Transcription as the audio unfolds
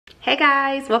Hey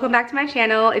guys, welcome back to my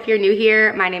channel. If you're new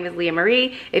here, my name is Leah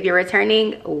Marie. If you're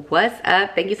returning, what's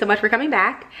up? Thank you so much for coming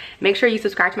back. Make sure you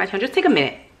subscribe to my channel. Just take a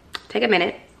minute. Take a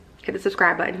minute. Hit the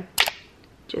subscribe button.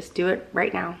 Just do it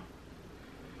right now.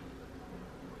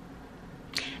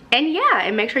 And yeah,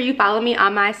 and make sure you follow me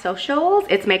on my socials.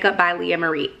 It's Makeup by Leah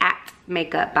Marie, at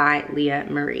Makeup by Leah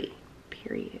Marie,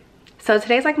 period. So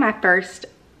today's like my first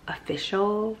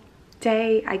official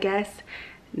day, I guess,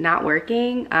 not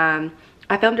working.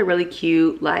 I filmed a really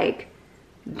cute like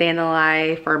day in the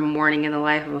life or morning in the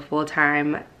life of a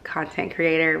full-time content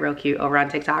creator, real cute, over on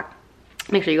TikTok.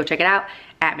 Make sure you go check it out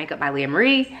at Makeup by Leah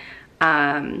Marie.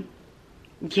 Yeah,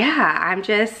 I'm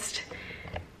just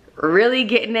really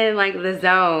getting in like the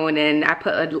zone, and I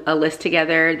put a list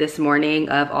together this morning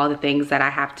of all the things that I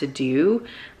have to do.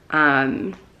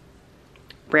 Brand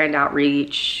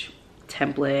outreach,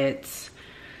 templates,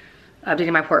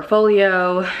 updating my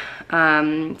portfolio,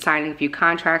 signing a few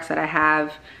contracts that I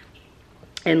have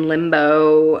in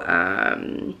limbo.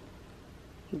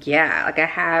 Yeah, like I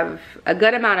have a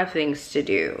good amount of things to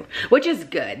do, which is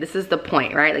good. This is the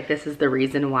point, right? Like this is the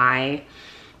reason why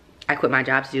I quit my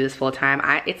job to do this full time.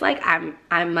 It's like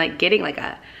I'm like getting like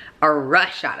a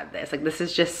rush out of this. Like this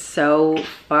is just so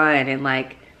fun and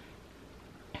like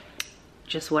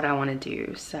just what I want to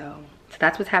do. So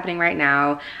that's what's happening right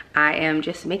now. I am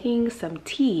just making some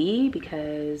tea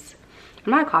because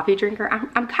I'm not a coffee drinker.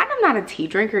 I'm kind of not a tea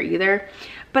drinker either,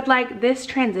 but like this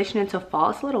transition into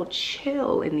fall, it's a little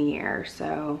chill in the air.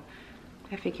 So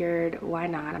I figured why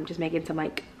not? I'm just making some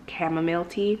like chamomile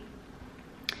tea.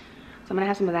 So I'm gonna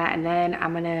have some of that and then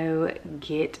I'm gonna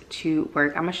get to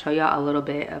work. I'm gonna show y'all a little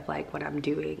bit of like what I'm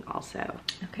doing also.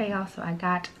 Okay y'all, so I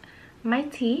got my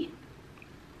tea.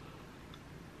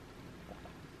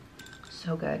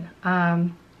 So good.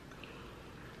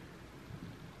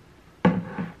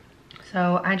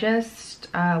 So I just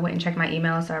went and checked my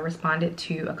email. So I responded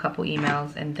to a couple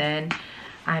emails and then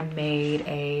I made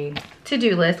a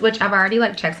to-do list, which I've already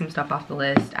like checked some stuff off the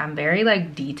list. I'm very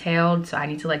like detailed, so I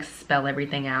need to like spell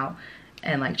everything out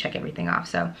and like check everything off.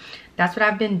 So that's what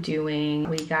I've been doing.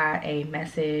 We got a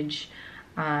message.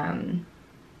 If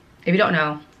you don't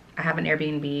know, I have an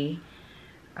Airbnb,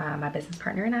 my business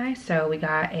partner and I. So we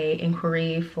got a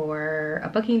inquiry for a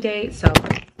booking date. So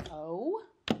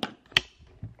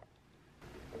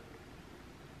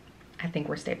I think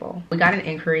we're stable. We got an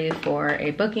inquiry for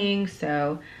a booking,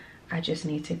 so I just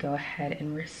need to go ahead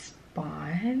and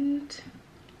respond.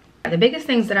 The biggest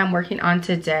things that I'm working on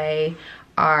today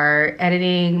are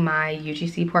editing my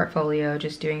UGC portfolio,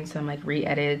 just doing some like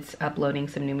re-edits, uploading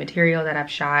some new material that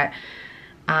I've shot.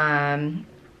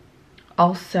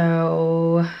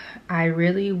 Also, I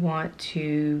really want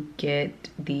to get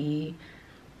the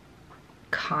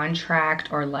contract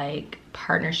or like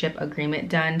partnership agreement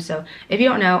done. So if you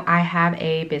don't know, I have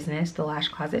a business,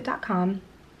 thelashcloset.com.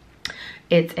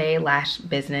 It's a lash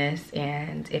business,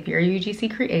 and if you're a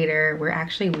UGC creator, we're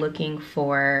actually looking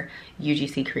for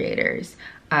UGC creators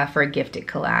for a gifted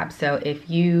collab. So if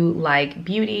you like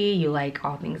beauty, you like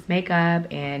all things makeup,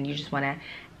 and you just want to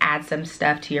add some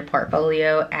stuff to your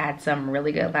portfolio, add some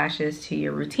really good lashes to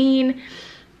your routine,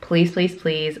 please, please,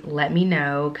 please let me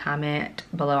know. Comment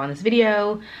below on this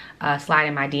video, slide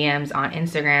in my DMs on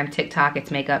Instagram, TikTok,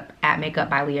 it's at Makeup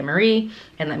by Leah Marie,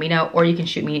 and let me know, or you can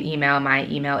shoot me an email. My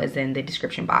email is in the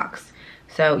description box.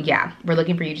 So yeah, we're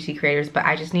looking for UGC creators, but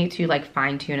I just need to like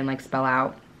fine tune and like spell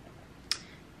out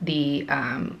the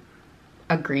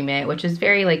agreement, which is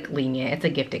very like lenient. It's a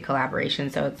gifted collaboration,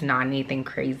 so it's not anything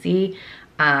crazy.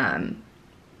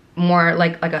 More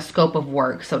like a scope of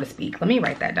work, so to speak. Let me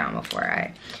write that down before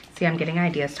I see. I'm getting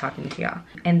ideas talking to y'all.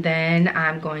 And then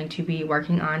I'm going to be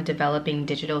working on developing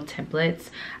digital templates.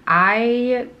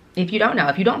 If you don't know,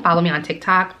 if you don't follow me on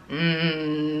TikTok,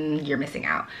 you're missing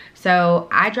out. So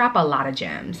I drop a lot of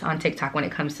gems on TikTok when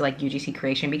it comes to like UGC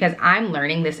creation, because I'm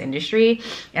learning this industry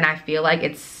and I feel like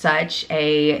it's such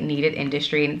a needed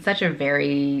industry, and it's such a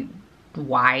very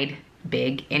wide,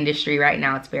 big industry right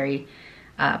now. It's very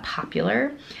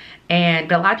popular,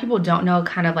 but a lot of people don't know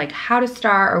kind of like how to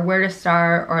start or where to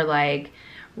start, or like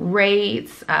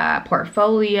rates,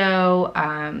 portfolio,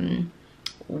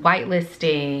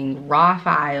 whitelisting, raw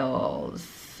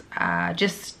files,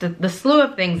 just the slew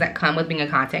of things that come with being a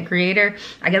content creator.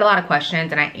 I get a lot of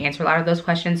questions and I answer a lot of those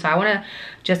questions, so I want to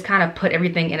just kind of put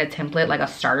everything in a template, like a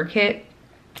starter kit,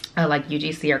 like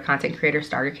UGC or content creator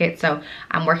starter kit. So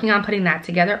I'm working on putting that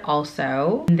together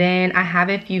also. And then I have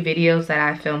a few videos that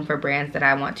I filmed for brands that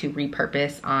I want to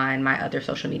repurpose on my other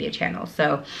social media channels.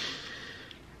 So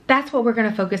that's what we're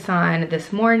gonna focus on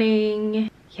this morning.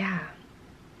 Yeah,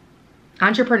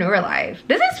 entrepreneur life.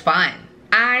 This is fun.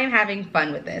 I'm having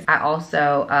fun with this. I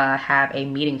also have a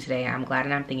meeting today. I'm glad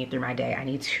and I'm thinking through my day. I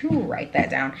need to write that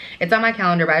down. It's on my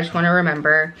calendar, but I just want to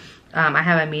remember. I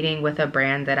have a meeting with a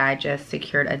brand that I just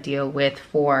secured a deal with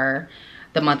for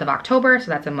the month of October. So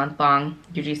that's a month-long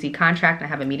UGC contract. I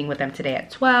have a meeting with them today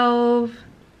at 12.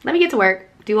 Let me get to work,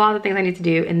 do all the things I need to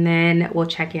do, and then we'll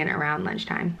check in around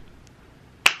lunchtime.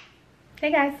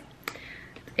 Hey guys.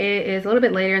 It is a little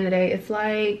bit later in the day. It's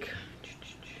like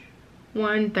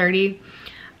 1:30.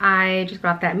 I just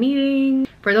got off that meeting.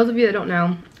 For those of you that don't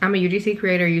know, I'm a UGC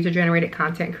creator, user-generated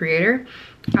content creator.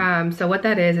 So what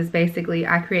that is basically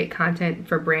I create content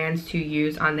for brands to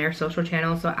use on their social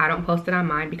channels. So I don't post it on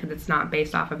mine because it's not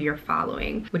based off of your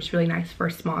following, which is really nice for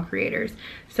small creators.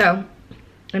 So,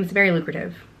 and it's very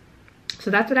lucrative. So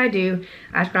that's what I do.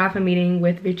 I just got off a meeting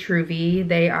with Vitruvi.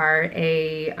 They are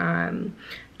a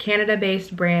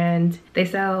Canada-based brand. They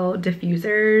sell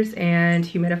diffusers and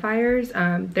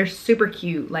humidifiers. They're super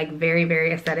cute, like very,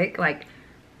 very aesthetic. Like,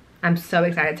 I'm so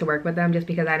excited to work with them just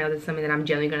because I know this is something that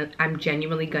I'm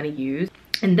genuinely gonna use.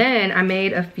 And then I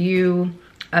made a few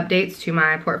updates to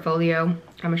my portfolio. I'm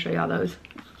gonna show y'all those.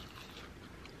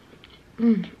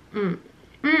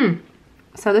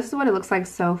 So this is what it looks like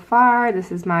so far.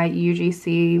 This is my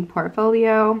UGC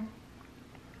portfolio.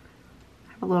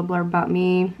 I have a little blurb about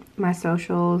me, my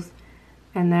socials,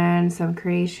 and then some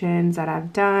creations that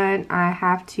I've done. I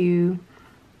have to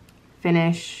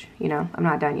finish, you know, I'm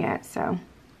not done yet, so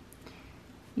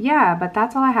yeah, but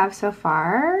that's all I have so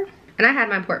far. And I had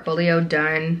my portfolio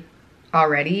done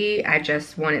already. I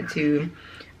just wanted to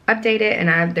update it,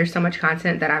 and there's so much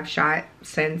content that I've shot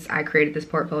since I created this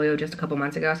portfolio just a couple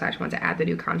months ago, so I just wanted to add the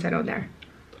new content on there.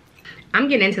 I'm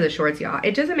getting into the shorts, y'all.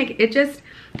 I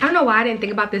don't know why I didn't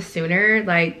think about this sooner.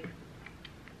 Like,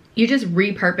 you just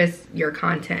repurpose your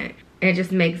content. It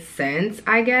just makes sense,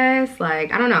 I guess.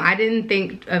 Like, I don't know. I didn't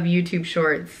think of YouTube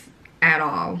shorts at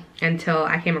all until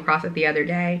I came across it the other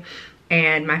day.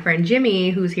 And my friend Jimmy,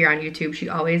 who's here on YouTube, she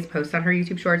always posts on her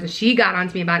YouTube shorts, and she got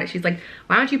onto me about it. She's like,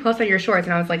 why don't you post on your shorts?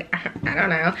 And I was like, I don't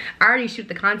know. I already shoot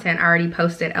the content. I already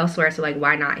post it elsewhere, so like,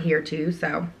 why not here too?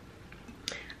 So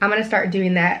I'm gonna start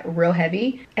doing that real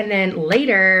heavy. And then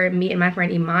later, me and my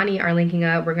friend Imani are linking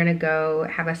up. We're gonna go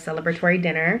have a celebratory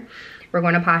dinner. We're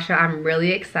going to Pasha. I'm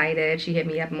really excited. She hit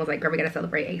me up and was like, girl, we gotta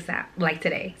celebrate ASAP, like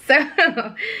today.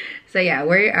 So yeah,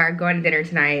 we are going to dinner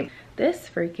tonight. This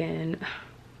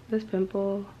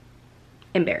pimple,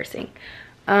 embarrassing.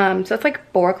 So it's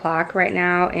like 4 o'clock right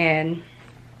now, and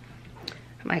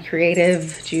my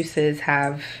creative juices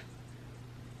have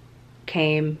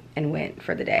came and went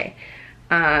for the day.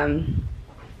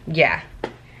 Yeah,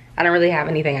 I don't really have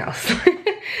anything else.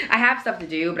 I have stuff to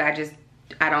do, but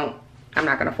I'm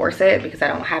not gonna force it because I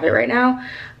don't have it right now.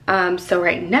 So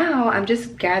right now I'm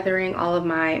just gathering all of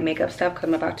my makeup stuff because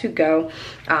I'm about to go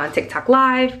on TikTok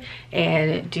live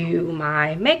and do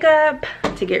my makeup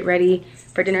to get ready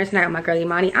for dinner tonight with my girl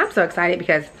Imani. I'm so excited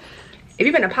because if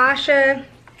you've been to Pasha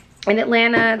in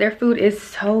Atlanta, their food is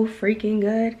so freaking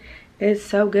good. It's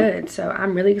so good. So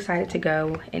I'm really excited to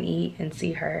go and eat and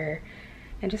see her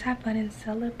and just have fun and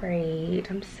celebrate.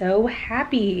 I'm so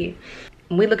happy.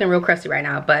 We looking real crusty right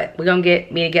now, but we're gonna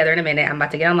get me together in a minute. I'm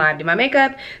about to get on live, do my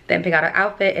makeup, then pick out an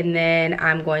outfit, and then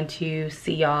I'm going to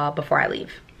see y'all before I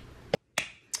leave.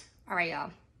 All right,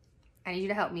 y'all. I need you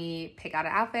to help me pick out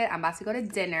an outfit. I'm about to go to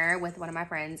dinner with one of my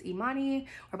friends, Imani.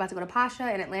 We're about to go to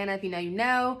Pasha in Atlanta. If you know, you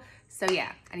know. So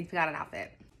yeah, I need to pick out an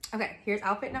outfit. Okay, here's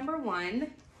outfit number 1.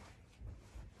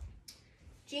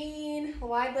 Jean,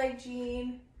 wide leg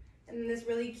jean, and then this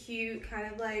really cute kind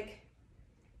of like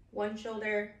one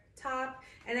shoulder top,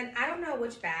 and then I don't know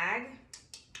which bag,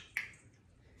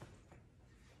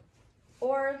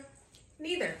 or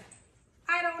neither.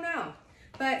 I don't know.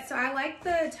 But so I like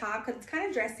the top because it's kind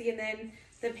of dressy, and then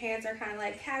the pants are kind of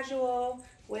like casual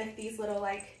with these little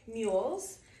like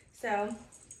mules. So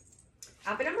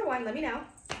outfit number 1, let me know.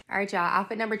 All right, y'all,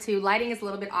 outfit number 2. Lighting is a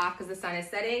little bit off because the sun is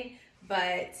setting,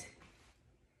 but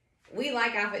we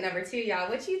like outfit number 2, y'all.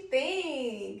 What you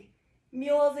think?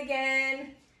 Mules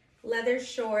again. Leather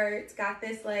shorts, got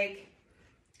this like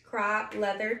crop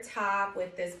leather top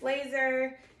with this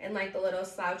blazer and like the little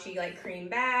slouchy like cream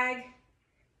bag.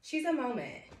 She's a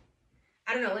moment.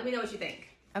 I don't know, let me know what you think.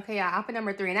 Okay, y'all, outfit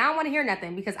number 3, and I don't want to hear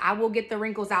nothing because I will get the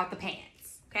wrinkles out the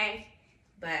pants, okay?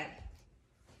 But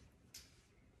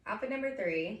outfit number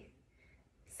 3,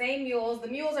 same mules. The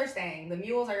mules are staying. The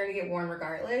mules are gonna get worn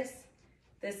regardless.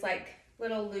 This like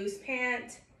little loose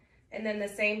pant, and then the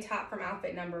same top from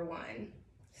outfit number 1.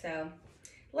 So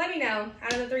let me know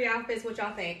out of the 3 outfits what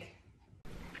y'all think.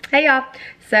 Hey y'all,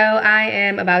 so I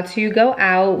am about to go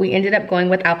out. We ended up going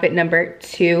with outfit number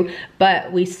 2,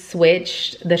 but we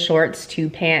switched the shorts to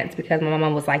pants because my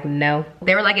mom was like, no.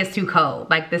 They were like, it's too cold.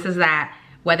 Like this is that,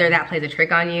 whether that plays a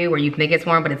trick on you where you think it's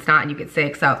warm, but it's not and you get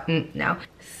sick, so no.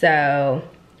 So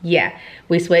yeah,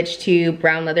 we switched to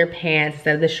brown leather pants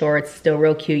instead of the shorts. Still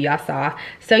real cute, y'all saw.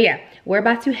 So yeah, we're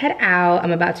about to head out.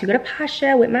 I'm about to go to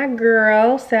Pasha with my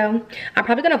girl. So I'm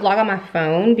probably gonna vlog on my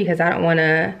phone because I don't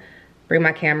wanna bring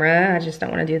my camera. I just don't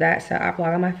wanna do that. So I'll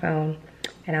vlog on my phone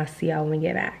and I'll see y'all when we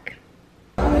get back.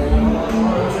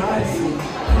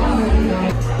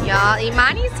 Y'all,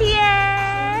 Imani's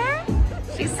here.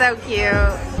 She's so cute.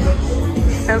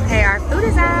 Okay, our food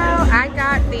is out. I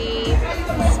got the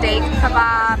steak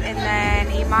kebab and then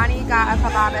Imani got a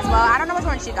kebab as well. I don't know which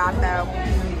one she got though,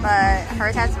 but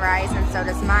hers has rice and so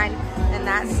does mine. And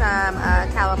that's some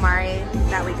calamari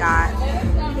that we got.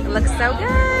 It looks so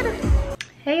good.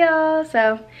 Hey y'all,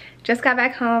 so just got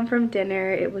back home from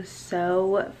dinner. It was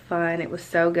so fun. It was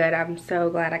so good. I'm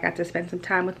so glad I got to spend some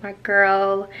time with my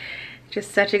girl.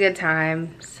 Just such a good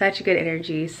time, such good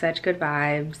energy, such good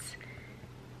vibes.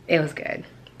 It was good,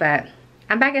 but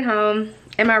I'm back at home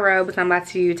in my robes. I'm about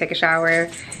to take a shower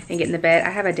and get in the bed. I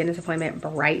have a dentist appointment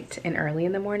bright and early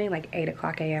in the morning, like 8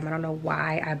 o'clock a.m. I don't know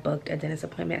why I booked a dentist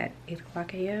appointment at 8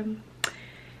 o'clock a.m.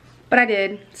 but I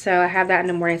did. So I have that in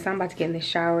the morning. So I'm about to get in the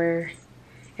shower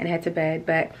and head to bed.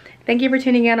 But thank you for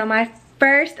tuning in on my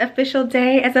first official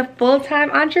day as a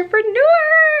full-time entrepreneur.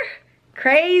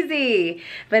 Crazy.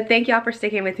 But thank y'all for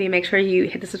sticking with me. Make sure you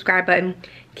hit the subscribe button.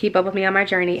 Keep up with me on my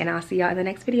journey and I'll see y'all in the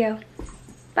next video.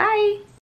 Bye.